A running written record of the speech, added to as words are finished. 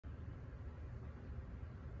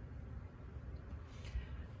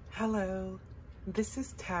Hello, this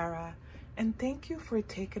is Tara, and thank you for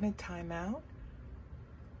taking a time out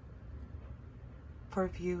for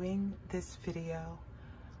viewing this video.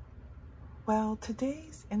 Well,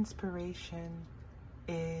 today's inspiration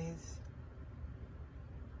is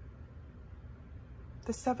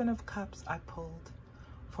the Seven of Cups I pulled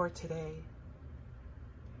for today.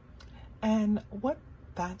 And what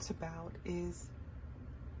that's about is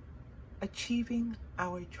achieving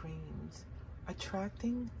our dreams,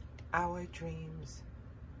 attracting our dreams,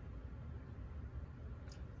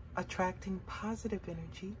 attracting positive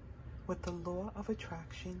energy with the law of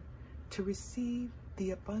attraction to receive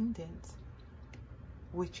the abundance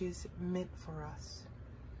which is meant for us.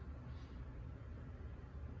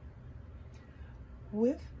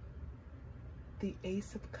 With the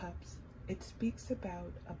Ace of Cups, it speaks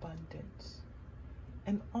about abundance.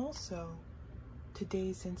 And also,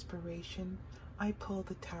 today's inspiration, I pull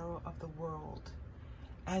the Tarot of the World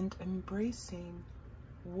and embracing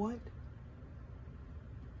what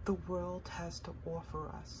the world has to offer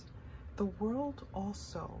us. The world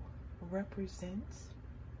also represents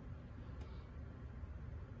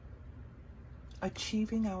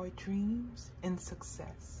achieving our dreams in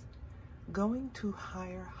success, going to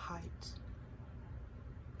higher heights,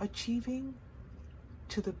 achieving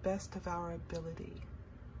to the best of our ability.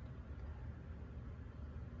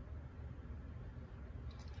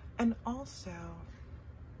 And also,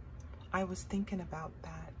 I was thinking about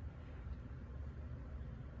that.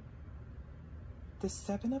 The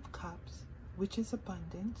Seven of Cups, which is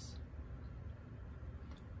abundance,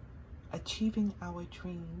 achieving our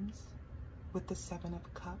dreams with the Seven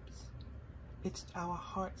of Cups, it's our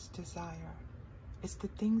heart's desire. It's the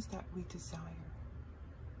things that we desire.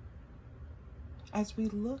 As we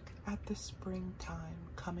look at the springtime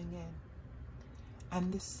coming in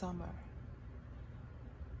and the summer,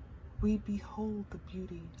 we behold the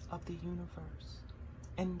beauty of the universe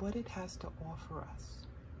and what it has to offer us.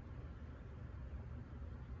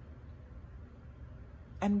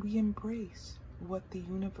 And we embrace what the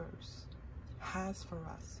universe has for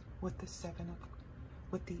us with the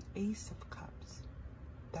Ace of Cups,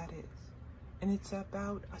 that is. And it's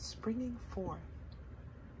about a springing forth.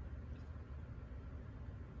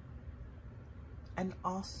 And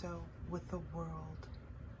also with the world.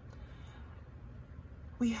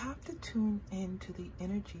 We have to tune into the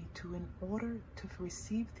energy in order to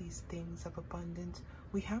receive these things of abundance.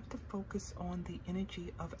 We have to focus on the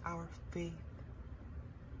energy of our faith,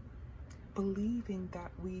 believing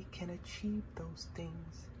that we can achieve those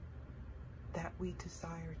things that we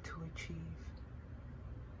desire to achieve.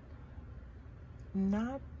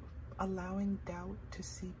 Not allowing doubt to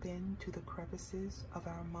seep into the crevices of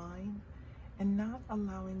our mind, and not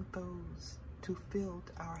allowing those to fill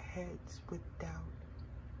our heads with doubt.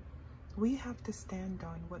 We have to stand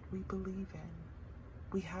on what we believe in.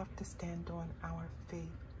 We have to stand on our faith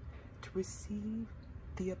to receive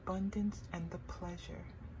the abundance and the pleasure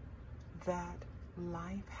that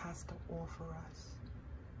life has to offer us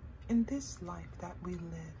in this life that we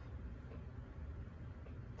live.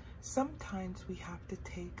 Sometimes we have to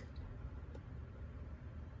take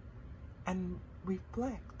and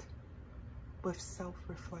reflect with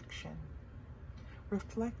self-reflection,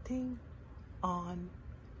 reflecting on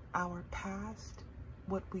our past,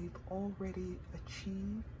 what we've already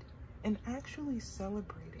achieved, and actually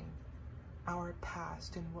celebrating our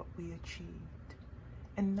past and what we achieved,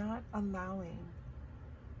 and not allowing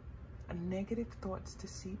negative thoughts to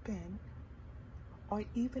seep in, or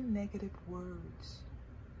even negative words.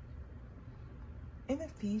 In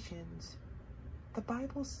Ephesians, the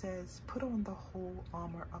Bible says, put on the whole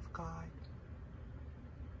armor of God.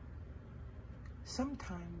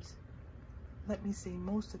 Sometimes, let me say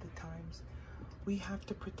most of the times, we have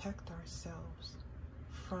to protect ourselves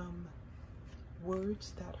from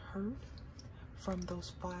words that hurt, from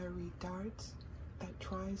those fiery darts that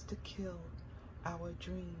tries to kill our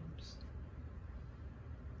dreams.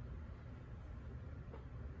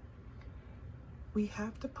 We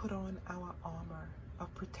have to put on our armor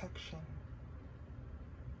of protection.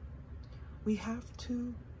 We have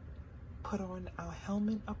to put on our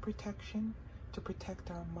helmet of protection to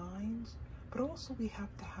protect our minds, but also we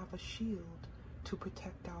have to have a shield to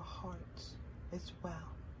protect our hearts as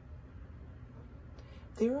well.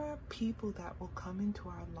 There are people that will come into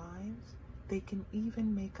our lives. They can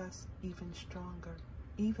even make us even stronger,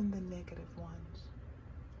 even the negative ones.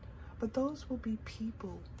 But those will be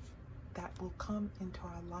people that will come into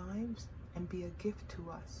our lives and be a gift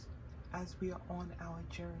to us as we are on our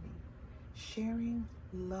journey, sharing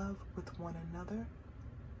love with one another,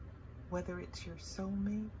 whether it's your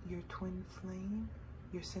soulmate, your twin flame,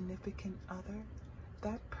 your significant other,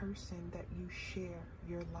 that person that you share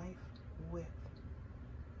your life with.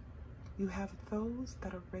 You have those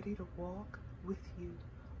that are ready to walk with you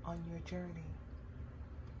on your journey.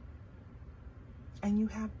 And you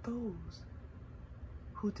have those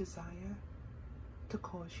who desire to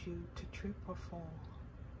cause you to trip or fall.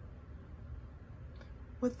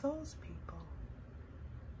 With those people,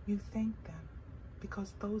 you thank them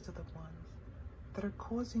because those are the ones that are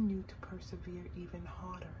causing you to persevere even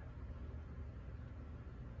harder.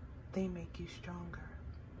 They make you stronger.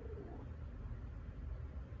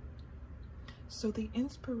 So the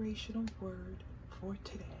inspirational word for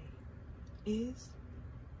today is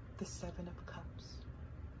the Seven of Cups.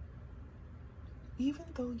 Even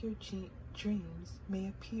though your dreams may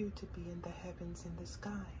appear to be in the heavens in the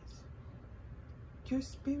skies, your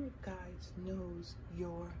spirit guides knows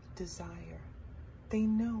your desire. They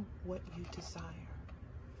know what you desire.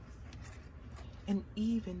 And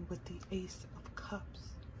even with the Ace of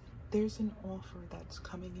Cups, there's an offer that's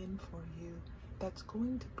coming in for you that's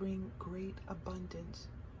going to bring great abundance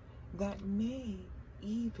that you may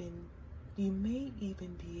even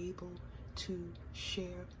be able to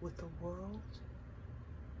share with the world,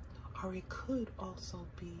 or it could also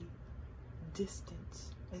be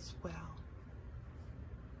distance as well.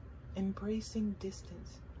 Embracing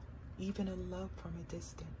distance, even a love from a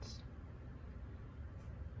distance.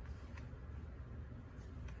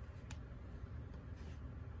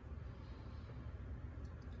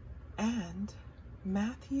 And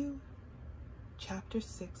Matthew chapter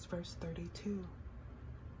 6 verse 32.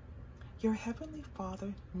 Your heavenly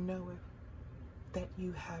Father knoweth that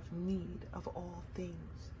you have need of all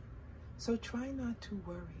things. So try not to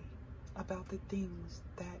worry about the things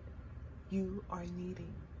that you are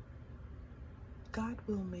needing. God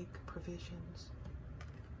will make provisions.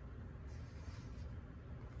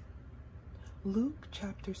 Luke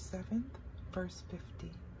chapter 7 verse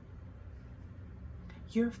 50.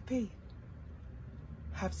 Your faith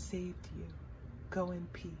have saved you. Go in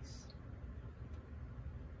peace.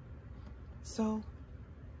 So,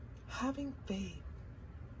 having faith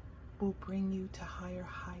will bring you to higher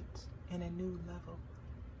heights and a new level.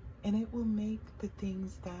 And it will make the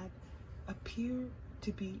things that appear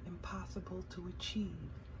to be impossible to achieve,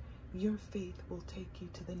 your faith will take you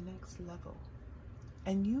to the next level.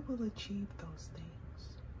 And you will achieve those things.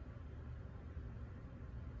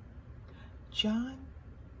 John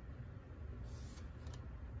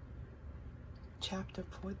chapter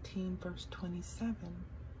 14 verse 27.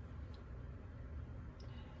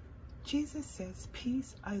 Jesus says,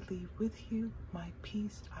 peace I leave with you, my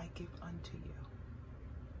peace I give unto you.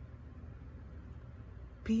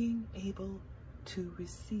 Being able to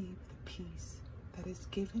receive the peace that is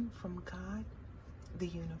given from God, the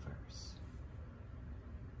universe.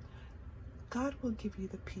 God will give you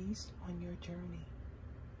the peace on your journey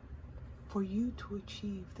for you to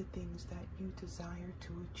achieve the things that you desire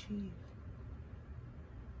to achieve.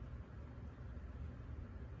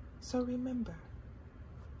 So remember,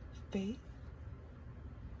 faith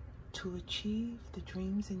to achieve the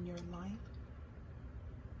dreams in your life,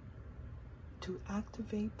 to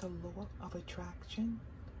activate the law of attraction,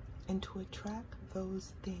 and to attract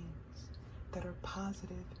those things that are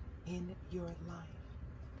positive in your life.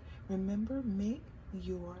 Remember, make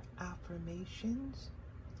your affirmations,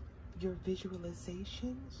 your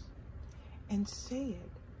visualizations, and say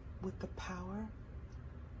it with the power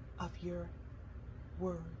of your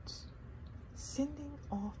words, sending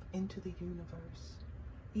off into the universe,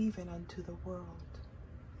 even unto the world.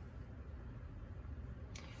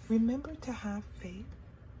 Remember to have faith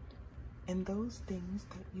in those things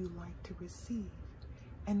that you like to receive,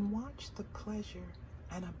 and watch the pleasure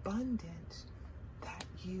and abundance that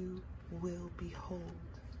you will behold.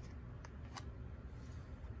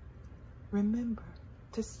 Remember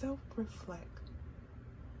to self-reflect,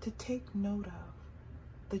 to take note of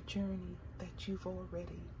the journey that you've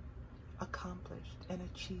already accomplished and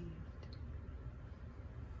achieved.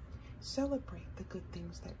 Celebrate the good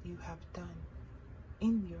things that you have done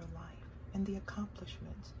in your life and the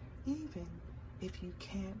accomplishments. Even if you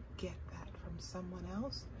can't get that from someone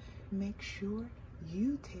else, make sure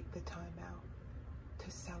you take the time out to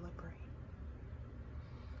celebrate.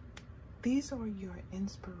 These are your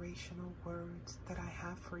inspirational words that I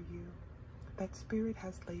have for you, that Spirit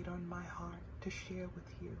has laid on my heart to share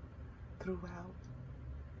with you throughout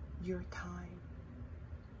your time.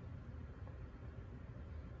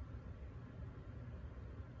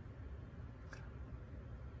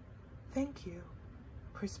 Thank you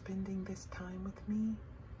for spending this time with me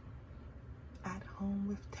at home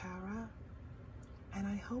with Tara, and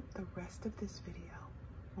I hope the rest of this video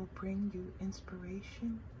will bring you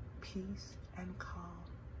inspiration peace and calm.